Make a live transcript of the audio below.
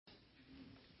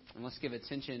And let's give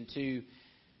attention to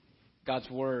God's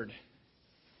Word.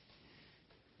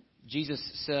 Jesus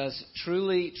says,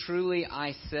 "Truly, truly,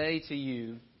 I say to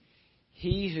you,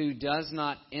 he who does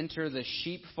not enter the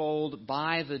sheepfold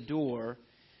by the door,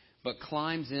 but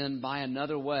climbs in by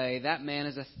another way, that man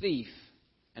is a thief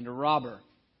and a robber.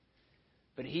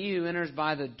 But he who enters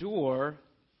by the door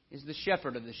is the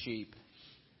shepherd of the sheep.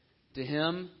 To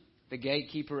him the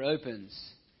gatekeeper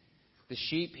opens. The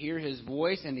sheep hear his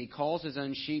voice, and he calls his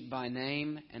own sheep by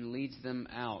name and leads them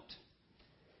out.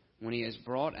 When he has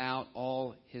brought out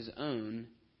all his own,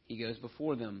 he goes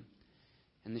before them,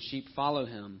 and the sheep follow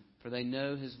him, for they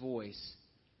know his voice.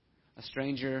 A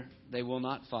stranger they will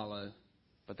not follow,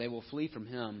 but they will flee from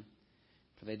him,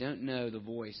 for they don't know the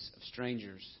voice of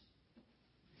strangers."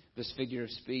 This figure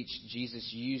of speech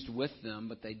Jesus used with them,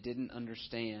 but they didn't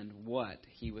understand what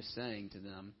he was saying to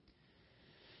them.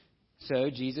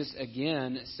 So Jesus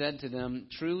again said to them,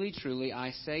 "Truly, truly, I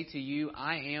say to you,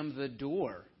 I am the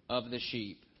door of the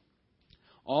sheep.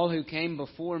 All who came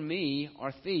before me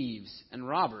are thieves and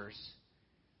robbers,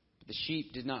 but the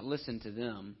sheep did not listen to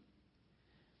them.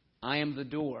 I am the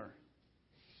door.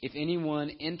 If anyone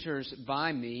enters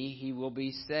by me, he will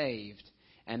be saved,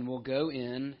 and will go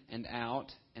in and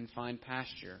out and find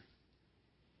pasture.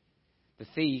 The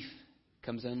thief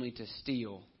comes only to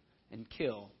steal and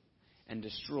kill and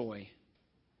destroy.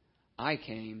 I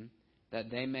came that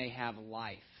they may have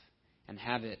life and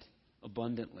have it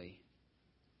abundantly.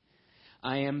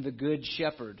 I am the good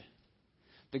shepherd.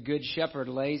 The good shepherd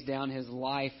lays down his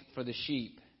life for the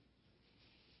sheep.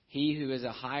 He who is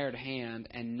a hired hand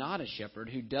and not a shepherd,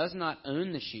 who does not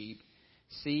own the sheep,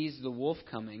 sees the wolf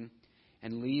coming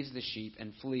and leaves the sheep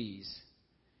and flees.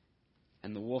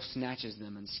 And the wolf snatches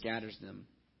them and scatters them.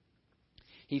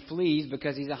 He flees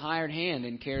because he's a hired hand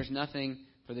and cares nothing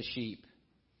for the sheep.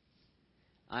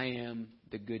 I am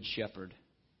the good shepherd.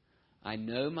 I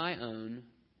know my own,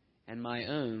 and my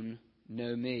own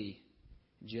know me,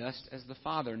 just as the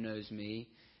Father knows me,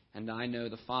 and I know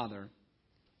the Father.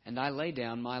 And I lay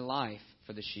down my life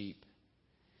for the sheep.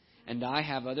 And I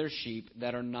have other sheep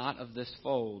that are not of this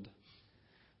fold.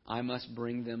 I must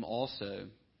bring them also,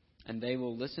 and they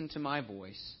will listen to my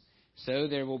voice. So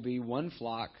there will be one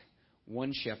flock,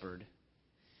 one shepherd.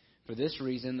 For this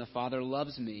reason the Father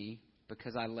loves me,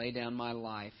 because I lay down my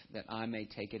life that I may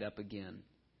take it up again.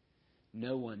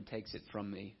 No one takes it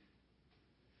from me,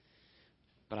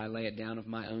 but I lay it down of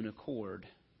my own accord.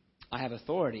 I have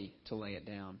authority to lay it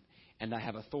down, and I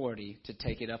have authority to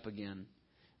take it up again.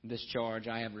 This charge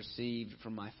I have received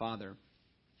from my Father."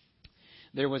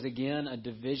 There was again a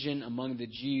division among the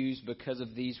Jews because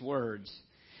of these words.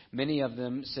 Many of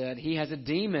them said, "He has a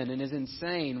demon and is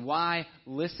insane. Why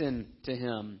listen to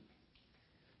him?"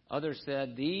 Others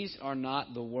said, "These are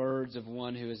not the words of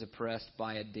one who is oppressed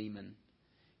by a demon.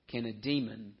 Can a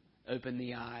demon open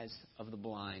the eyes of the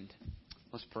blind?"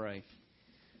 Let's pray.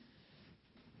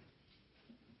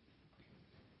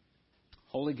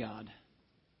 Holy God,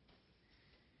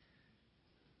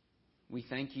 we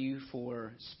thank you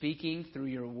for speaking through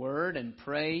your word, and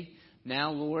pray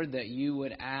now, Lord, that you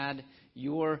would add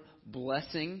your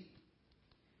blessing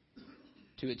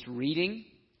to its reading,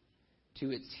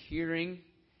 to its hearing,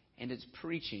 and its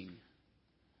preaching.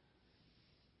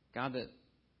 God,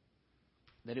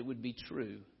 that it would be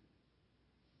true,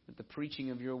 that the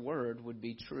preaching of your word would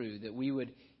be true, that we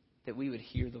would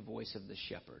hear the voice of the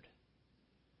shepherd,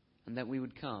 and that we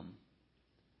would come,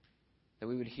 that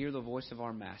we would hear the voice of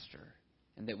our master,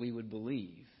 and that we would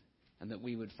believe, and that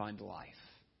we would find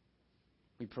life.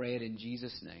 We pray it in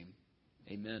Jesus' name.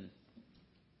 Amen.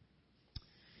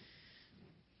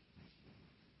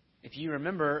 If you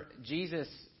remember, Jesus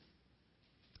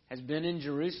has been in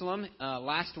Jerusalem.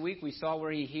 Last week we saw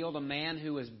where he healed a man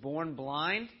who was born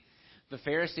blind. The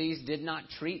Pharisees did not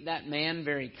treat that man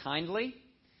very kindly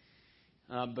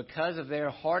because of their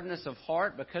hardness of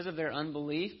heart, because of their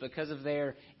unbelief, because of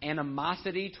their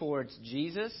animosity towards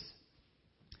Jesus.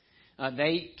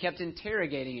 They kept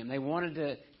interrogating him. They wanted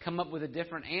to come up with a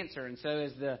different answer. And so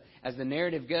as the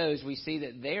narrative goes, we see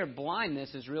that their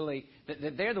blindness is really,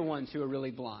 that they're the ones who are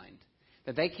really blind,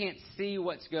 that they can't see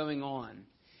what's going on.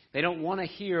 They don't want to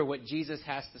hear what Jesus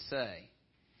has to say.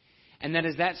 And that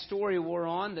as that story wore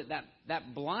on,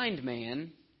 that blind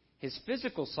man, his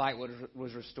physical sight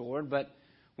was restored, but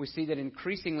we see that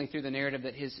increasingly through the narrative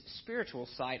that his spiritual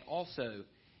sight also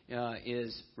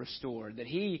is restored. That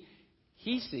he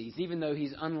sees, even though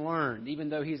he's unlearned, even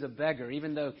though he's a beggar,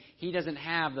 even though he doesn't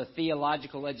have the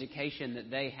theological education that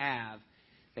they have,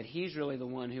 that he's really the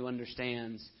one who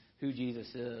understands who Jesus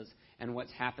is and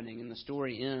what's happening. And the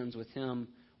story ends with him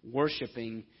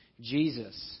worshiping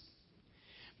Jesus.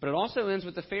 But it also ends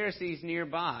with the Pharisees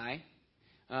nearby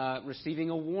receiving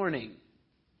a warning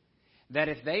that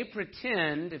if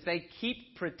they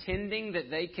keep pretending that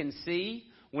they can see,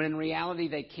 when in reality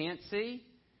they can't see,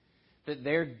 that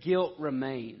their guilt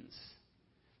remains,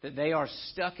 that they are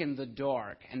stuck in the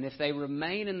dark. And if they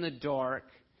remain in the dark,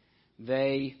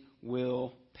 they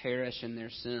will perish in their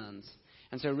sins.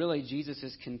 And so really Jesus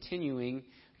is continuing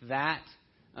that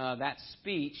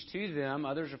speech to them.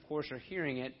 Others, of course, are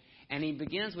hearing it. And he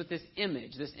begins with this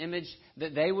image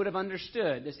that they would have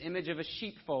understood, this image of a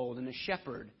sheepfold and a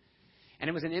shepherd. And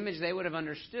it was an image they would have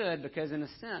understood because, in a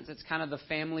sense, it's kind of the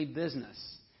family business.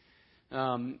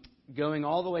 Going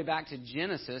all the way back to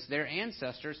Genesis, their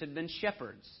ancestors had been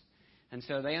shepherds. And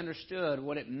so they understood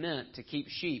what it meant to keep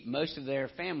sheep. Most of their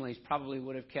families probably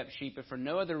would have kept sheep, if for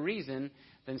no other reason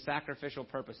than sacrificial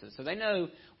purposes. So they know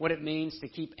what it means to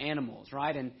keep animals,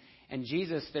 right? And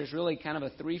Jesus, there's really kind of a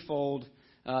threefold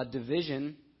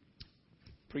division.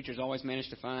 Preachers always manage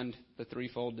to find the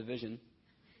threefold division.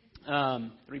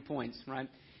 3 points, right?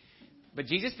 But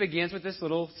Jesus begins with this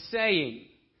little saying.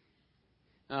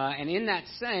 And in that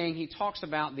saying, he talks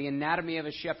about the anatomy of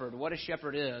a shepherd, what a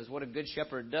shepherd is, what a good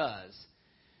shepherd does.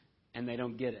 And they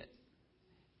don't get it.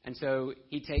 And so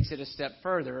he takes it a step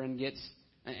further and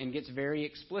gets very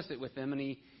explicit with them. And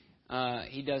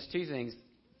he does two things.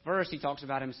 First, he talks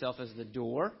about himself as the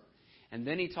door. And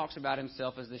then he talks about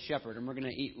himself as the shepherd. And we're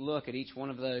going to look at each one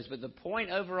of those. But the point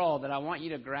overall that I want you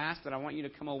to grasp, that I want you to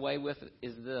come away with,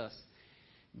 is this.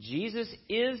 Jesus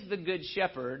is the good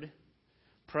shepherd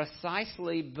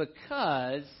precisely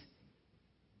because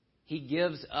he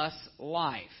gives us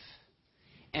life.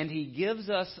 And he gives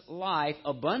us life,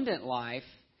 abundant life,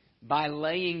 by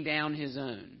laying down his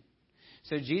own.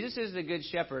 So Jesus is the good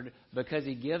shepherd because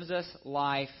he gives us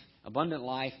life, abundant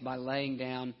life, by laying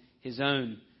down his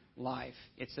own life.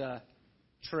 It's a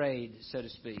trade, so to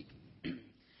speak.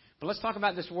 But let's talk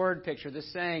about this word picture,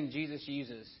 this saying Jesus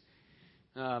uses.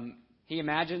 He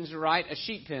imagines, right, a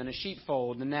sheep pen, a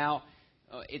sheepfold. And now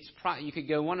you could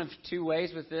go one of two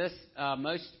ways with this.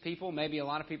 Most people, maybe a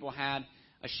lot of people, had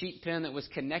a sheep pen that was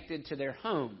connected to their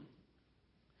home.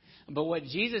 But what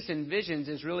Jesus envisions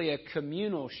is really a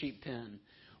communal sheep pen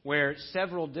where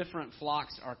several different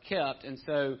flocks are kept. And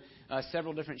so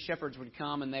several different shepherds would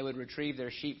come and they would retrieve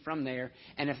their sheep from there.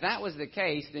 And if that was the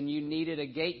case, then you needed a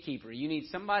gatekeeper. You need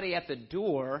somebody at the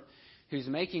door who's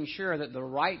making sure that the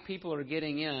right people are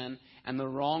getting in and the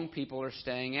wrong people are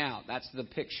staying out. That's the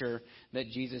picture that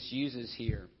Jesus uses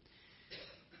here.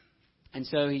 And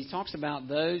so he talks about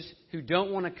those who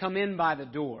don't want to come in by the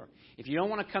door. If you don't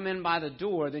want to come in by the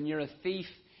door, then you're a thief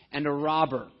and a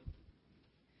robber.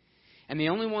 And the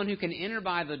only one who can enter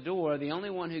by the door, the only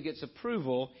one who gets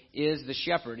approval, is the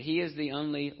shepherd. He is the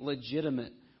only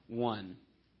legitimate one.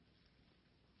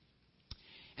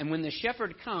 And when the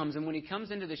shepherd comes, and when he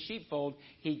comes into the sheepfold,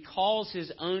 he calls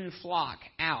his own flock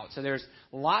out. So there's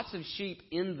lots of sheep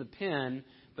in the pen,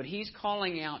 but he's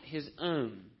calling out his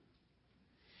own.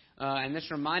 And this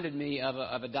reminded me of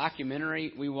a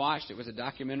documentary we watched. It was a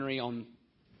documentary on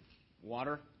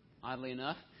water, oddly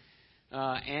enough.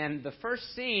 And the first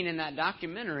scene in that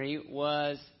documentary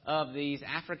was of these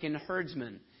African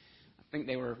herdsmen. I think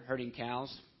they were herding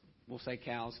cows. We'll say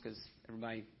cows because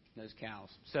everybody knows cows.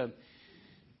 So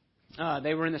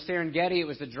they were in the Serengeti. It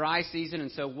was the dry season,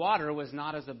 and so water was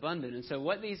not as abundant. And so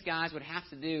what these guys would have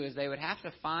to do is they would have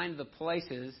to find the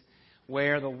places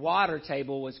where the water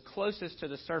table was closest to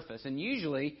the surface. And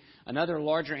usually another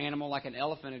larger animal like an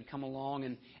elephant had come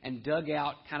along and dug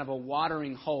out kind of a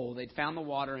watering hole. They'd found the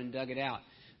water and dug it out.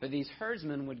 But these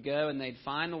herdsmen would go and they'd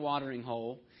find the watering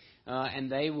hole and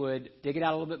they would dig it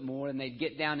out a little bit more, and they'd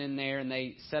get down in there and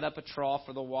they set up a trough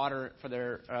for the water for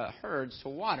their herds to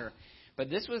water. But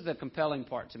this was the compelling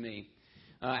part to me.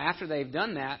 After they've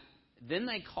done that, then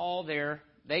they call their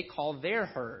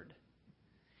herd.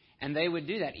 And they would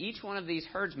do that. Each one of these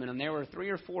herdsmen, and there were 3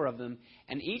 or 4 of them,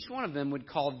 and each one of them would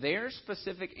call their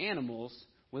specific animals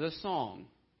with a song.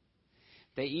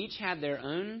 They each had their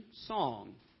own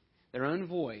song, their own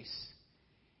voice,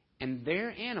 and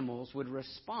their animals would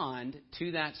respond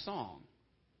to that song.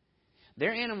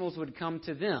 Their animals would come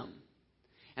to them,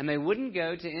 and they wouldn't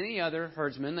go to any other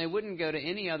herdsman. They wouldn't go to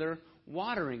any other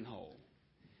watering hole.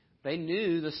 They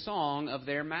knew the song of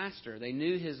their master. They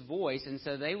knew his voice, and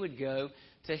so they would go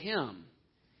to him.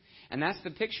 And that's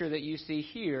the picture that you see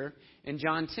here in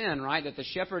John 10, right? That the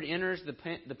shepherd enters the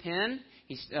pen.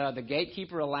 The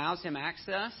gatekeeper allows him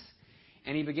access,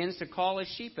 and he begins to call his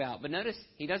sheep out. But notice,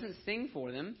 he doesn't sing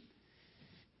for them.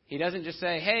 He doesn't just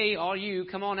say, hey, all you,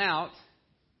 come on out.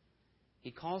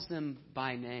 He calls them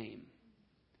by name.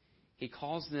 He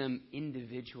calls them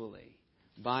individually.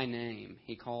 by name.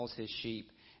 He calls his sheep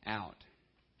out.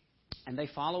 And they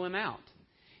follow him out.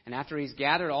 And after he's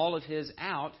gathered all of his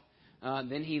out,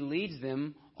 then he leads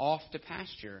them off to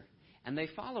pasture. And they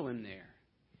follow him there.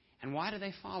 And why do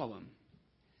they follow him?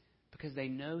 Because they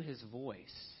know his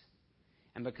voice.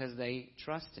 And because they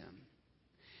trust him.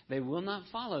 They will not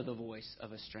follow the voice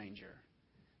of a stranger.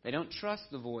 They don't trust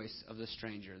the voice of the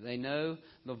stranger. They know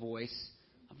the voice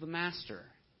of the master.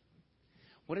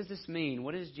 What does this mean?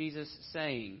 What is Jesus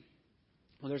saying?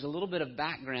 Well, there's a little bit of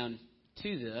background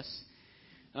to this.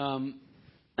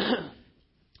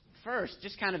 First,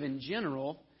 just kind of in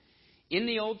general, in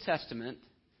the Old Testament,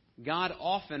 God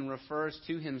often refers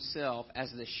to himself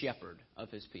as the shepherd of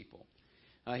his people.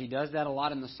 He does that a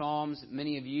lot in the Psalms.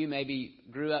 Many of you maybe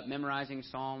grew up memorizing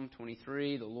Psalm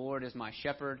 23, "The Lord is my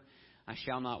shepherd, I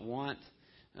shall not want."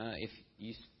 If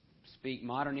you speak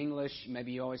modern English,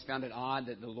 maybe you always found it odd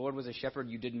that the Lord was a shepherd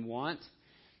you didn't want.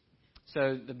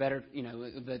 So the better,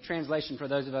 the translation for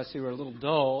those of us who are a little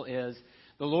dull is,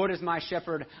 "The Lord is my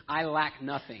shepherd, I lack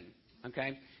nothing."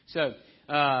 Okay? So,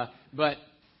 but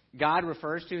God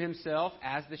refers to himself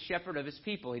as the shepherd of his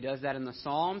people. He does that in the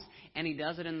Psalms, and he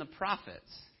does it in the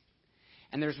prophets.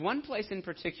 And there's one place in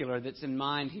particular that's in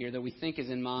mind here that we think is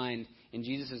in mind, in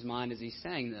Jesus' mind as he's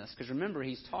saying this. Because remember,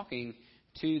 he's talking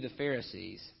to the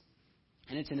Pharisees.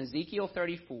 And it's in Ezekiel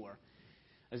 34.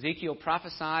 Ezekiel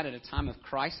prophesied at a time of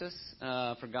crisis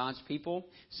for God's people.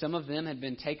 Some of them had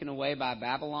been taken away by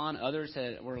Babylon. Others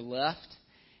were left.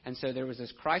 And so there was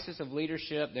this crisis of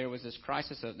leadership. There was this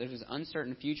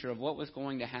uncertain future of what was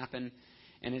going to happen.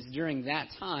 And it's during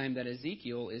that time that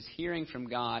Ezekiel is hearing from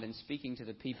God and speaking to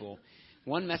the people.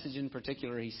 One message in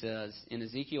particular, he says, in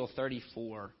Ezekiel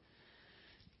 34,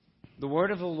 "The word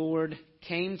of the Lord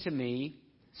came to me,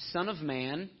 Son of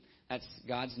man," that's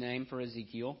God's name for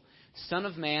Ezekiel, "Son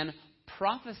of man,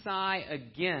 prophesy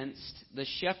against the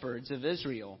shepherds of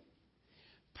Israel.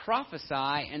 Prophesy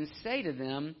and say to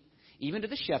them, even to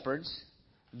the shepherds,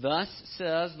 thus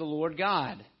says the Lord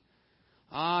God,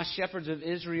 Ah, shepherds of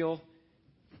Israel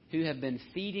who have been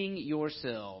feeding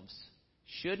yourselves,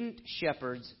 shouldn't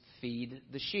shepherds feed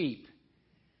the sheep?"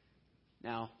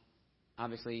 Now,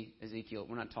 obviously, Ezekiel,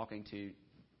 we're not talking to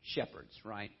shepherds,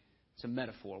 right? It's a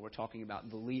metaphor. We're talking about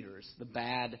the leaders,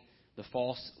 the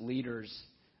false leaders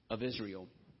of Israel.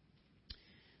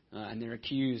 And they're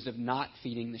accused of not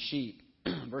feeding the sheep.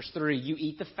 Verse 3, "You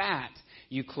eat the fat.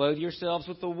 You clothe yourselves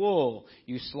with the wool.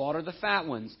 You slaughter the fat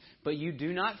ones, but you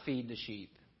do not feed the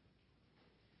sheep.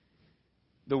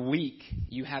 The weak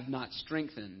you have not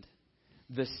strengthened.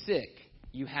 The sick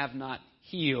you have not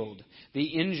healed. The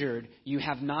injured you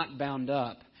have not bound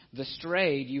up. The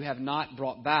strayed you have not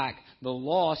brought back. The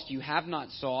lost you have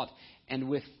not sought. And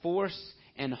with force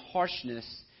and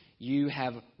harshness you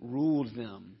have ruled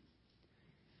them.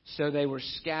 So they were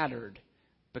scattered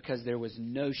because there was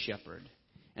no shepherd,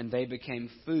 and they became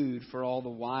food for all the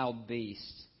wild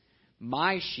beasts.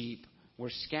 My sheep were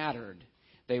scattered.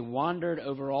 They wandered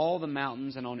over all the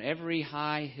mountains, and on every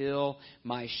high hill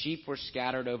my sheep were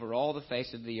scattered over all the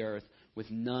face of the earth,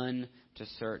 with none to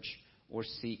search or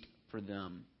seek for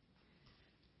them."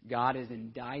 God is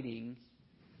indicting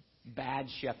bad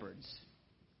shepherds.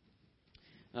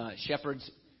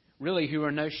 Shepherds really who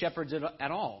are no shepherds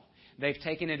at all. They've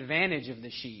taken advantage of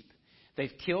the sheep.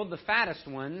 They've killed the fattest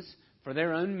ones for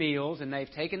their own meals, and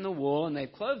they've taken the wool and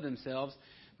they've clothed themselves.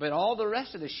 But all the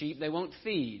rest of the sheep they won't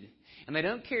feed. And they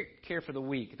don't care for the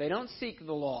weak. They don't seek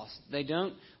the lost. They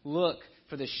don't look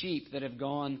for the sheep that have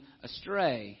gone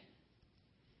astray.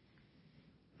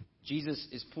 Jesus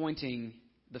is pointing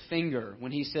the finger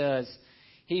when he says,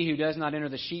 "He who does not enter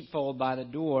the sheepfold by the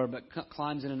door, but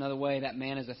climbs in another way, that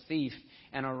man is a thief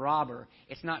and a robber."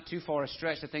 It's not too far a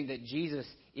stretch to think that Jesus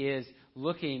is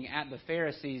looking at the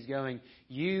Pharisees going,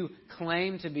 "You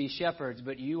claim to be shepherds,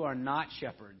 but you are not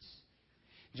shepherds.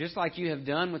 Just like you have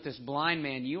done with this blind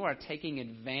man, you are taking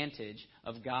advantage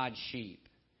of God's sheep.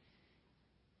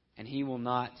 And he will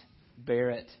not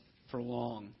bear it for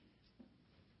long."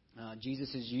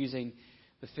 Jesus is using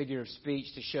the figure of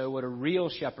speech to show what a real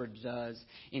shepherd does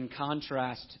in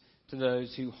contrast to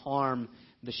those who harm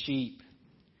the sheep.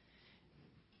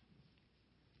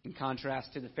 In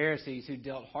contrast to the Pharisees who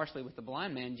dealt harshly with the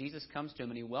blind man, Jesus comes to him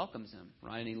and he welcomes him,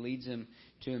 right? And he leads him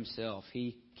to himself.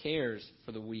 He cares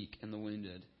for the weak and the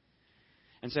wounded.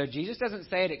 And so Jesus doesn't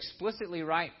say it explicitly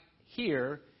right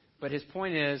here, but his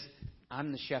point is,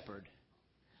 I'm the shepherd.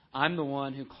 I'm the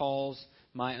one who calls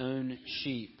my own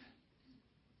sheep.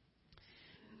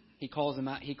 He calls them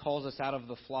out. He calls us out of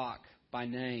the flock by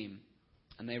name,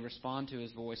 and they respond to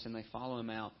his voice and they follow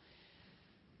him out.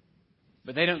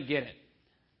 But they don't get it.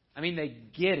 I mean, they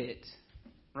get it,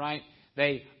 right?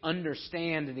 They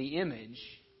understand the image.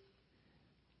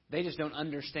 They just don't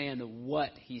understand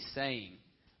what he's saying.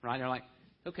 Right? They're like,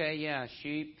 okay, yeah,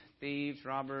 sheep, thieves,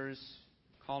 robbers,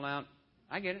 call out.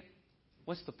 I get it.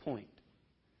 What's the point?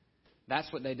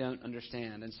 That's what they don't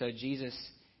understand. And so Jesus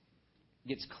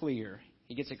gets clear.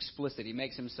 He gets explicit. He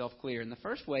makes himself clear. And the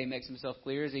first way he makes himself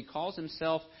clear is he calls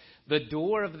himself the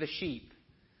door of the sheep.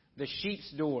 The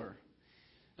sheep's door.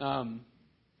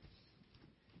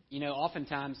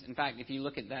 Oftentimes, in fact, if you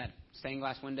look at that stained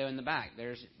glass window in the back,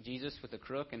 there's Jesus with a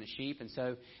crook and a sheep. And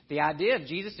so the idea of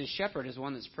Jesus as shepherd is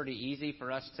one that's pretty easy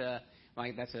for us to,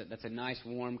 like, that's a nice,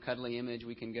 warm, cuddly image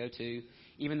we can go to,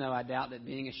 even though I doubt that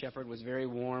being a shepherd was very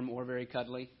warm or very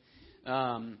cuddly.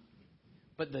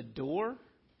 But the door,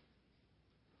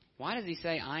 why does he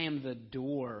say, I am the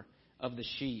door of the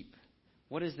sheep?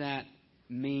 What does that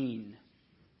mean?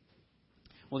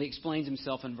 Well, he explains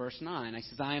himself in verse 9. He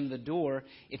says, I am the door.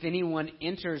 If anyone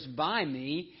enters by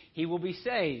me, he will be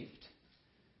saved.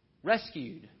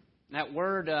 Rescued. That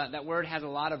word has a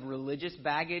lot of religious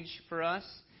baggage for us.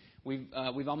 We've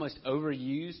almost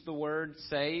overused the word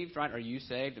saved, right? Are you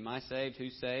saved? Am I saved?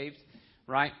 Who's saved?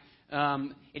 Right?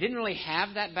 It didn't really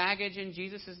have that baggage in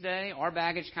Jesus' day. Our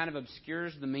baggage kind of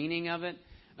obscures the meaning of it.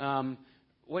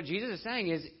 What Jesus is saying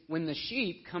is when the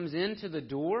sheep comes into the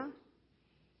door,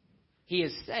 he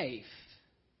is safe.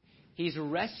 He's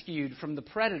rescued from the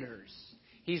predators.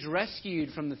 He's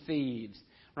rescued from the thieves,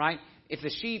 right? If the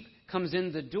sheep comes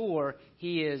in the door,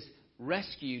 he is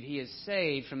rescued. He is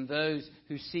saved from those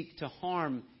who seek to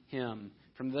harm him,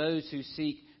 from those who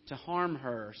seek to harm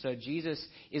her. So Jesus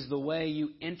is the way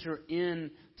you enter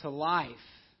into life.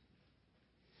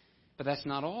 But that's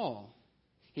not all.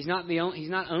 He's not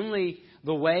only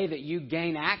the way that you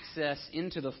gain access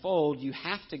into the fold. You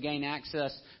have to gain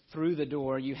access through the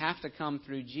door. You have to come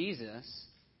through Jesus.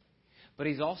 But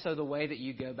he's also the way that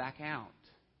you go back out.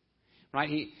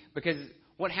 Right? Because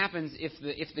what happens if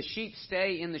the sheep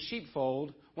stay in the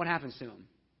sheepfold? What happens to them?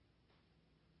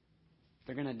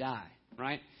 They're going to die.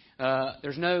 Right?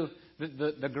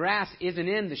 The grass isn't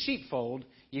in the sheepfold.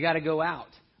 You got to go out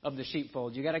of the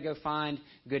sheepfold. You got to go find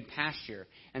good pasture.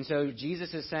 And so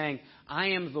Jesus is saying, I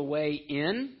am the way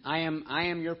in. I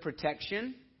am your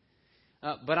protection.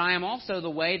 But I am also the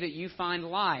way that you find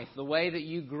life, the way that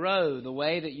you grow, the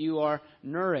way that you are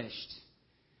nourished.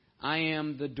 I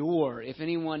am the door. If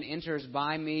anyone enters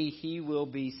by me, he will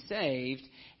be saved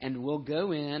and will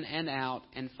go in and out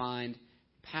and find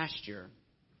pasture.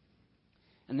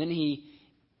 And then he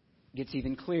gets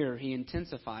even clearer. He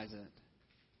intensifies it.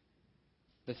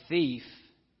 The thief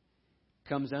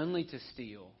comes only to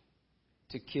steal,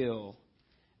 to kill,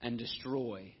 and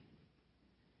destroy.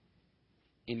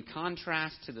 In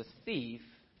contrast to the thief,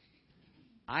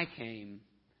 I came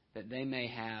that they may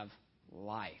have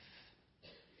life.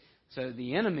 So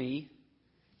the enemy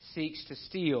seeks to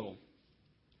steal.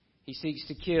 He seeks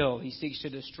to kill. He seeks to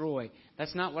destroy.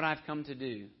 That's not what I've come to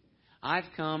do. I've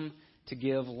come to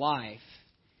give life.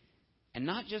 And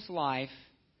not just life,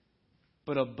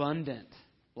 but abundant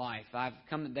life. I've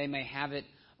come that they may have it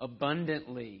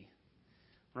abundantly.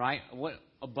 Right? What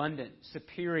abundant,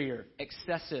 superior,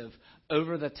 excessive,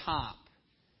 over the top.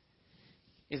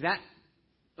 Is that,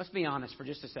 let's be honest for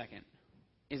just a second.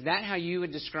 Is that how you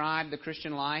would describe the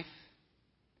Christian life?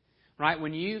 Right?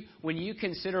 When you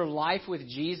consider life with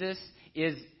Jesus,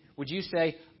 would you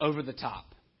say over the top,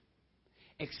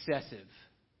 excessive,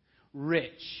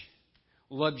 rich,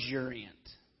 luxuriant?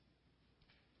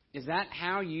 Is that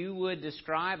how you would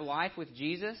describe life with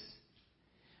Jesus?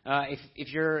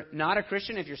 If you're not a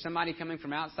Christian, if you're somebody coming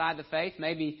from outside the faith,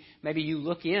 maybe you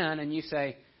look in and you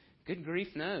say, good grief,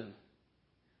 no.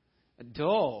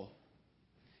 Dull,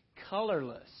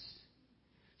 colorless,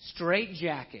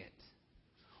 straitjacket,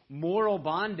 moral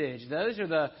bondage. Those are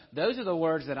the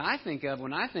words that I think of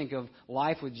when I think of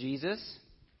life with Jesus.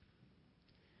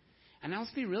 And now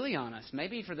let's be really honest.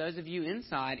 Maybe for those of you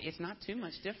inside, it's not too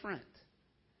much different.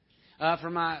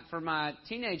 For my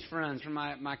teenage friends, for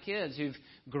my kids who've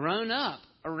grown up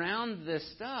around this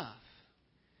stuff,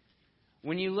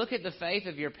 when you look at the faith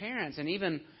of your parents and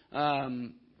even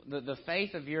the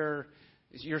faith of your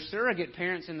surrogate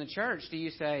parents in the church, do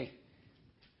you say,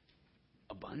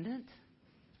 abundant?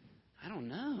 I don't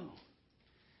know.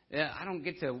 I don't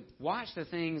get to watch the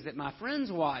things that my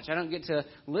friends watch. I don't get to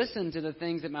listen to the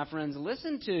things that my friends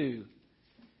listen to.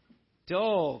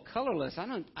 Dull, colorless.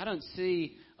 I don't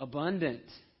see abundant.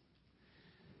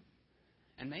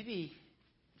 And maybe,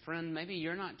 friend, maybe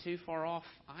you're not too far off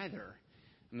either.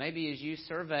 Maybe as you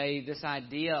survey this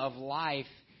idea of life,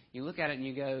 you look at it and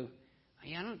you go,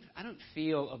 I don't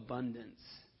feel abundance.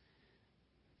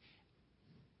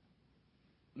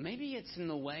 maybe it's in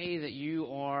the way that you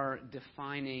are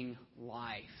defining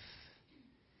life.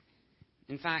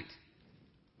 In fact,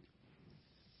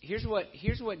 here's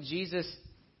what Jesus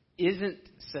isn't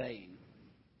saying.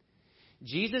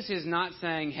 Jesus is not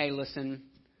saying, "Hey, listen,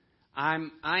 I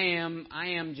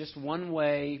am just one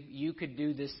way you could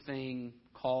do this thing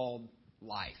called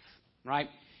life." Right?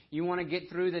 You want to get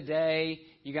through the day,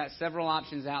 you got several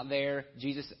options out there.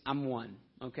 Jesus, I'm one.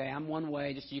 Okay, I'm one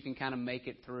way, just so you can kind of make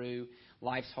it through.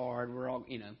 Life's hard. We're all,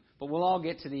 but we'll all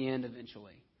get to the end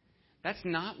eventually. That's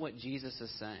not what Jesus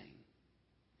is saying.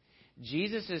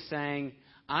 Jesus is saying,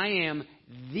 I am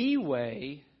the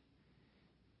way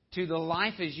to the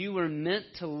life as you were meant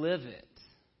to live it.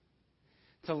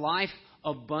 To life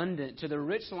abundant, to the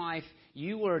rich life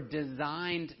you were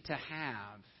designed to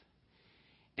have.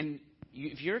 And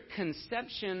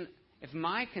if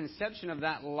my conception of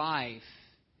that life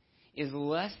is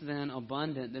less than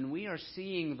abundant, then we are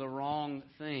seeing the wrong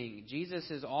thing.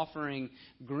 Jesus is offering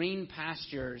green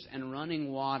pastures and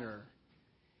running water.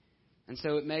 And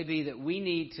so it may be that we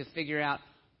need to figure out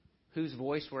whose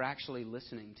voice we're actually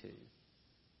listening to.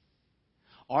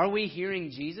 Are we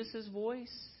hearing Jesus'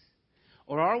 voice?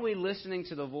 Or are we listening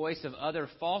to the voice of other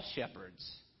false shepherds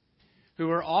who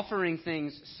are offering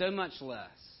things so much less?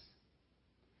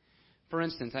 For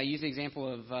instance, I use the example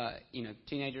of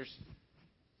teenagers.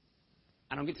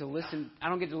 I don't get to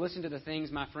listen to the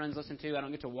things my friends listen to. I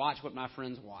don't get to watch what my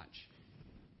friends watch.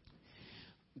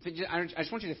 I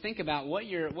just want you to think about what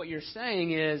you're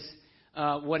saying is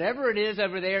whatever it is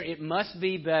over there, it must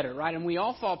be better, right? And we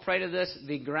all fall prey to this.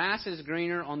 The grass is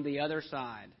greener on the other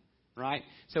side, right?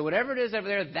 So whatever it is over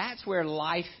there, that's where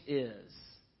life is.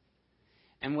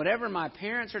 And whatever my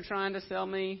parents are trying to sell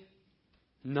me,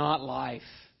 not life.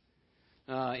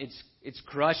 It's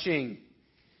crushing.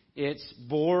 It's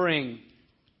boring.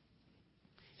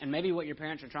 And maybe what your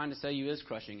parents are trying to sell you is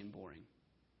crushing and boring.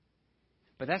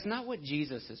 But that's not what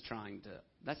Jesus is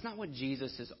that's not what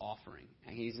Jesus is offering.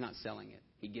 He's not selling it.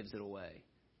 He gives it away,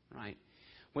 right?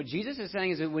 What Jesus is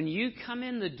saying is that when you come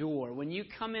in the door, when you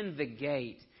come in the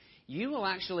gate, you will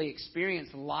actually experience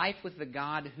life with the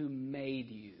God who made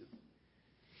you.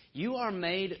 You are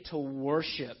made to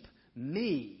worship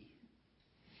me.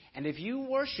 And if you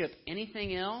worship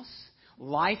anything else,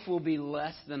 life will be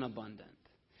less than abundant.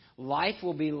 Life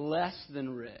will be less than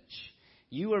rich.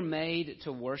 You are made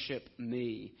to worship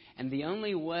me. And the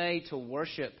only way to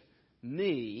worship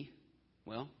me,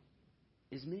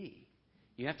 is me.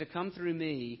 You have to come through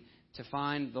me to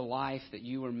find the life that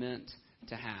you were meant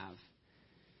to have.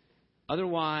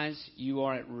 Otherwise, you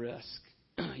are at risk.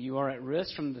 You are at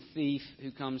risk from the thief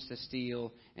who comes to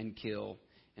steal and kill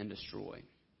and destroy.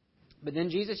 But then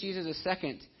Jesus uses a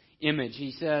second image.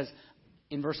 He says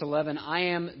in verse 11, I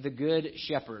am the good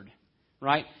shepherd.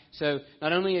 Right? So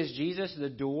not only is Jesus the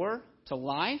door to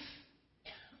life,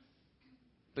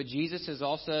 but Jesus is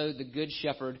also the good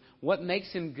shepherd. What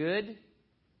makes him good?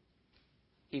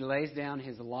 He lays down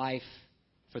his life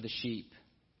for the sheep.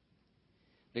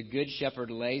 The good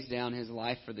shepherd lays down his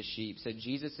life for the sheep. So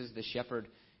Jesus is the shepherd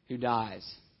who dies.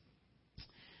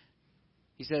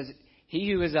 He says, he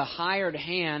who is a hired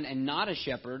hand and not a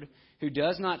shepherd, who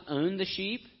does not own the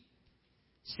sheep,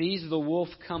 sees the wolf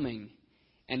coming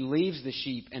and leaves the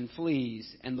sheep and flees,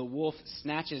 and the wolf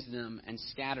snatches them and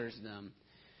scatters them.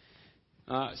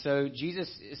 So Jesus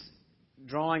is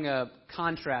drawing a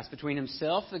contrast between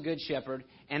himself, the good shepherd,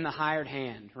 and the hired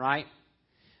hand, right?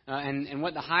 And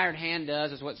what the hired hand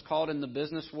does is what's called in the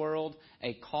business world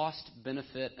a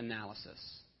cost-benefit analysis.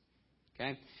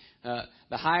 Okay?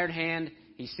 The hired hand,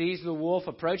 he sees the wolf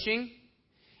approaching,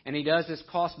 and he does this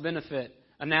cost-benefit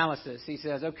analysis. He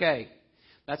says, okay,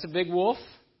 that's a big wolf.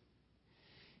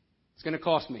 It's going to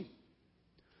cost me.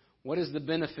 What is the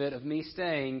benefit of me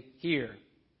staying here?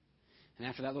 And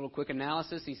after that little quick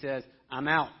analysis, he says, I'm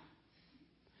out.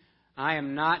 I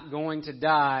am not going to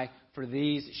die for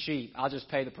these sheep. I'll just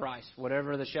pay the price.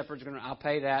 Whatever the shepherd's going to, I'll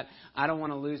pay that. I don't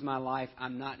want to lose my life.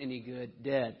 I'm not any good.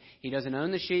 Dead. He doesn't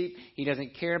own the sheep. He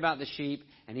doesn't care about the sheep,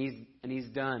 and he's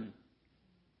done.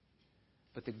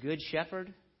 But the good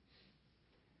shepherd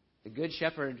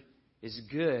is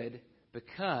good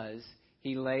because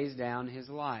he lays down his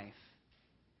life.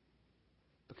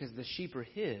 Because the sheep are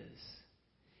his,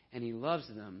 and he loves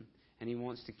them, and he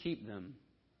wants to keep them.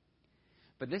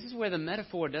 But this is where the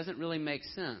metaphor doesn't really make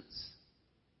sense.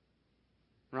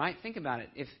 Right? Think about it.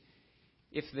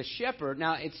 If the shepherd,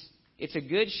 now it's a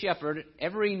good shepherd.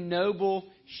 Every noble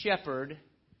shepherd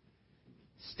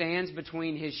stands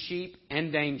between his sheep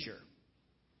and danger.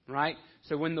 Right?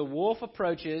 So when the wolf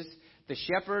approaches, the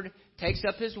shepherd takes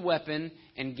up his weapon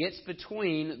and gets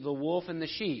between the wolf and the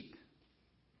sheep.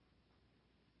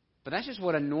 But that's just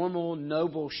what a normal,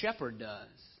 noble shepherd does.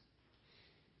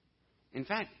 In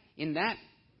fact, in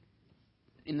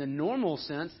the normal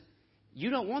sense, you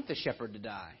don't want the shepherd to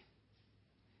die.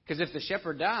 Because if the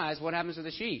shepherd dies, what happens to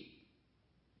the sheep?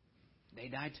 They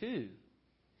die too.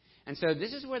 And so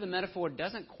this is where the metaphor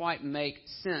doesn't quite make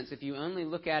sense if you only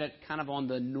look at it kind of on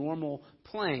the normal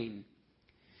plane.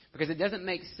 Because it doesn't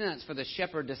make sense for the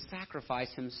shepherd to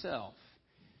sacrifice himself.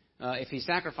 If he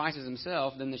sacrifices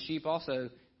himself, then the sheep also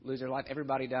lose their life.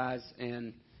 Everybody dies,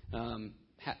 and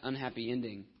unhappy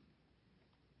ending.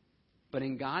 But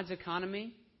in God's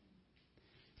economy,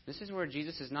 this is where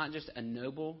Jesus is not just a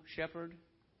noble shepherd.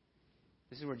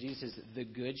 This is where Jesus is the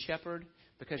good shepherd.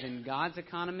 Because in God's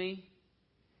economy,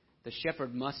 the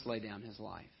shepherd must lay down his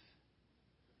life.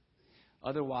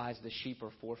 Otherwise, the sheep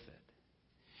are forfeit.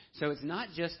 So it's not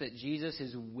just that Jesus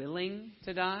is willing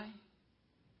to die.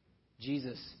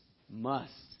 Jesus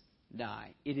must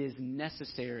die. It is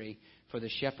necessary for the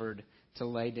shepherd to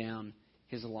lay down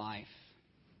his life.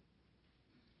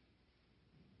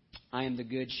 I am the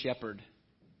good shepherd.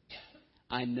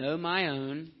 I know my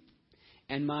own,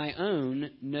 and my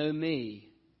own know me,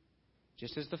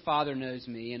 just as the Father knows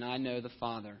me, and I know the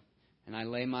Father, and I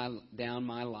lay down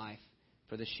my life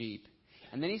for the sheep.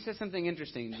 And then he says something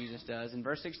interesting, Jesus does. In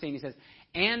verse 16, he says,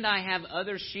 and I have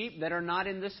other sheep that are not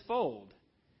in this fold.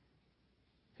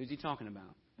 Who's he talking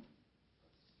about?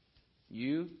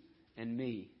 You and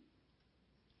me.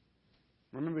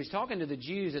 Remember, he's talking to the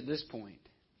Jews at this point.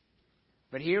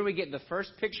 But here we get the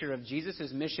first picture of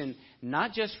Jesus' mission,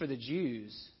 not just for the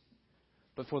Jews,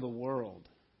 but for the world.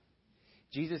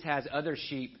 Jesus has other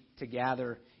sheep to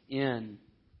gather in.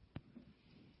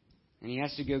 And he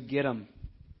has to go get them.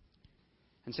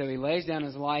 And so he lays down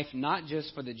his life not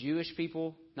just for the Jewish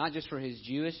people, not just for his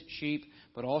Jewish sheep,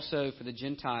 but also for the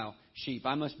Gentile sheep.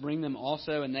 I must bring them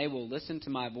also, and they will listen to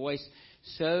my voice.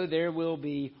 So there will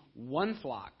be one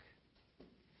flock.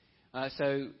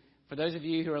 So for those of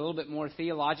you who are a little bit more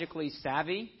theologically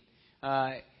savvy,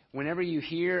 whenever you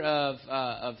hear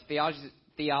of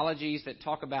theologies that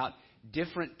talk about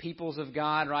different peoples of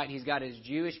God, right? He's got his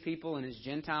Jewish people and his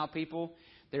Gentile people.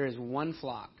 There is one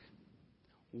flock,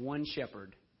 one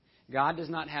shepherd. God does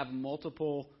not have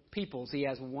multiple peoples. He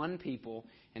has one people,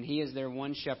 and he is their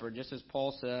one shepherd. Just as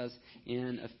Paul says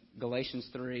in Galatians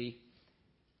 3,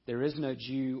 there is no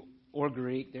Jew or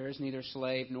Greek, there is neither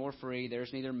slave nor free, there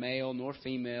is neither male nor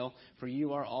female, for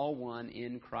you are all one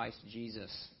in Christ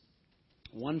Jesus.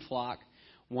 One flock,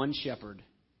 one shepherd.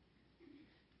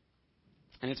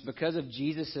 And it's because of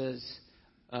Jesus'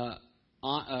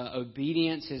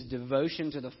 obedience, his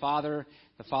devotion to the Father.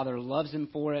 The Father loves him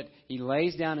for it. He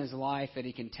lays down his life that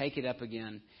he can take it up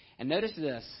again. And notice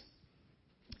this.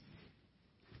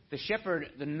 The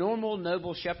shepherd, the normal,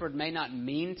 noble shepherd may not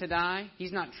mean to die.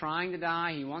 He's not trying to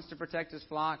die. He wants to protect his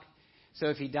flock. So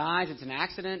if he dies, it's an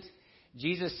accident.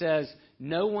 Jesus says,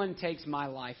 no one takes my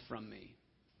life from me.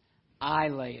 I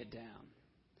lay it down.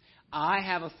 I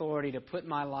have authority to put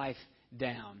my life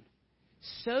down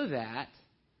so that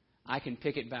I can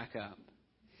pick it back up.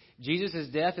 Jesus'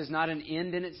 death is not an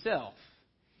end in itself.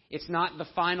 It's not the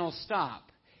final stop.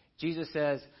 Jesus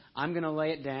says, I'm going to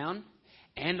lay it down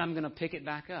and I'm going to pick it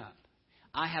back up.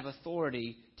 I have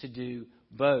authority to do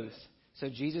both. So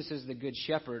Jesus is the good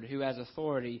shepherd who has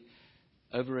authority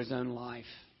over his own life.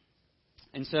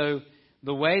 And so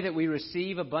the way that we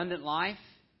receive abundant life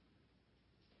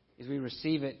is we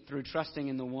receive it through trusting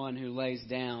in the one who lays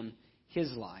down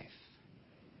his life.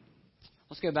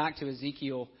 Let's go back to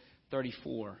Ezekiel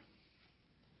 34.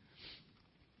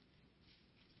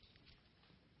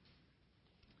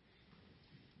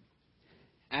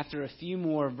 After a few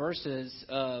more verses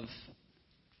of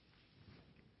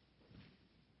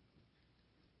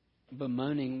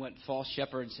bemoaning what false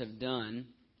shepherds have done,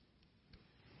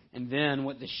 and then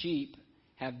what the sheep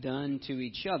have done to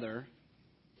each other,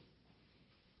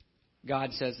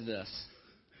 God says this.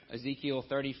 Ezekiel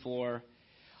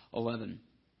 34:11.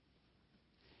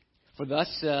 For thus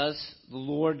says the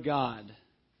Lord God,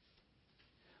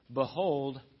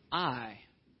 behold, I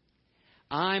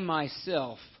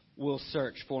myself will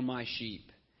search for my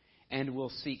sheep and will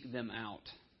seek them out.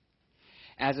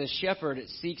 As a shepherd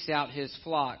seeks out his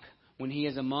flock when he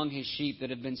is among his sheep that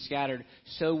have been scattered,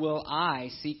 so will I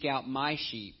seek out my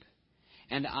sheep.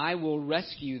 And I will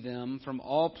rescue them from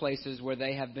all places where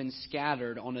they have been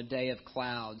scattered on a day of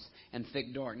clouds and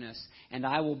thick darkness. And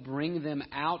I will bring them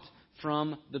out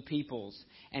from the peoples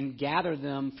and gather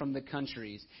them from the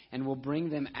countries and will bring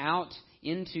them out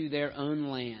into their own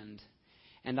land.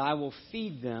 And I will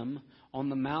feed them on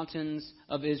the mountains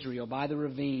of Israel, by the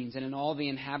ravines, and in all the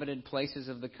inhabited places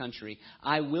of the country.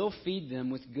 I will feed them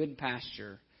with good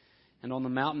pasture, and on the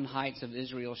mountain heights of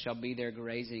Israel shall be their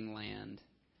grazing land.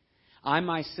 I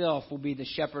myself will be the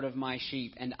shepherd of my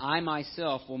sheep, and I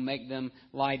myself will make them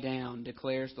lie down,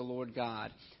 declares the Lord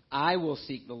God. I will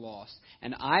seek the lost,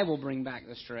 and I will bring back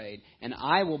the strayed, and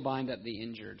I will bind up the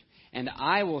injured, and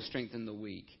I will strengthen the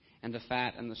weak, and the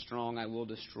fat and the strong I will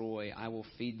destroy. I will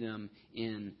feed them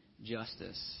in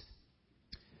justice.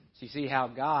 So you see how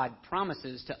God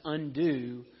promises to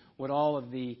undo what all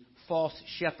of the false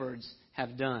shepherds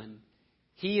have done.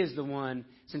 He is the one,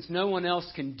 since no one else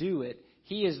can do it,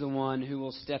 He is the one who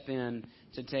will step in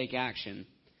to take action.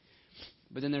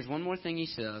 But then there's one more thing He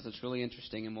says that's really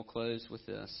interesting, and we'll close with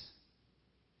this.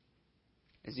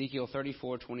 Ezekiel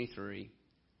 34:23.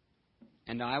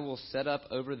 And I will set up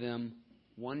over them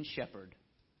one shepherd,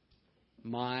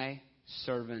 my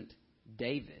servant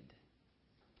David,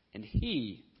 and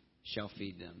he shall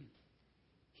feed them.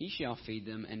 He shall feed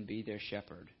them and be their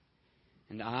shepherd.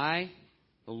 And I,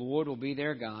 the Lord, will be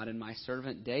their God, and my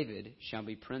servant David shall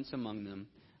be prince among them.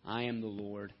 I am the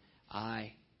Lord,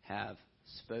 I have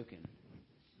spoken.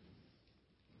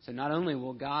 So not only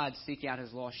will God seek out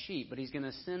His lost sheep, but He's going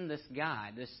to send this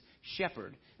guy, this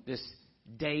shepherd, this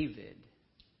David.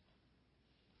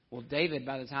 Well, David,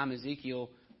 by the time Ezekiel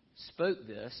spoke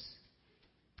this,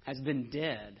 has been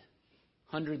dead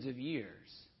hundreds of years.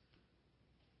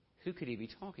 Who could he be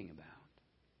talking about?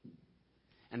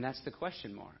 And that's the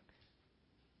question mark.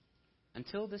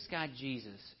 Until this guy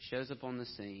Jesus shows up on the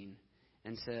scene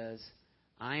and says,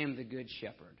 I am the good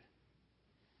shepherd.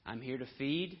 I'm here to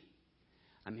feed.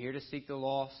 I'm here to seek the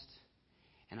lost.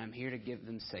 And I'm here to give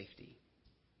them safety.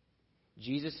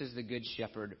 Jesus is the good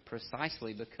shepherd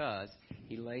precisely because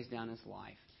He lays down His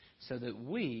life so that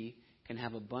we can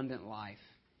have abundant life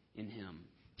in Him.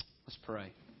 Let's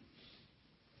pray.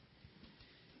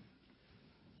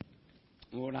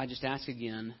 Lord, I just ask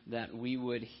again that we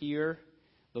would hear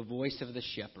the voice of the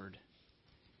shepherd.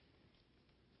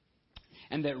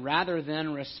 And that rather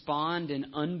than respond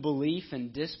in unbelief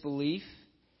and disbelief,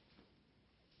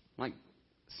 like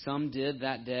some did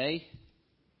that day,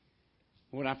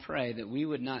 Lord, I pray that we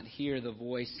would not hear the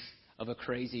voice of a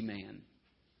crazy man.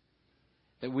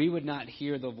 That we would not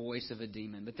hear the voice of a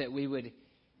demon, but that we would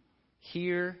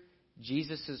hear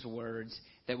Jesus' words,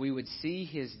 that we would see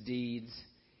His deeds,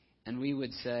 and we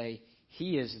would say,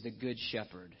 He is the good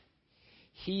shepherd.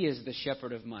 He is the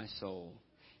shepherd of my soul.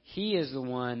 He is the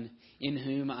one in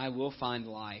whom I will find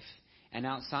life. And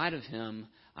outside of Him,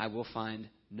 I will find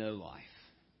no life.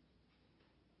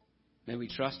 May we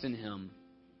trust in Him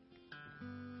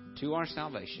to our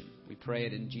salvation. We pray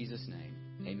it in Jesus' name.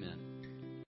 Amen.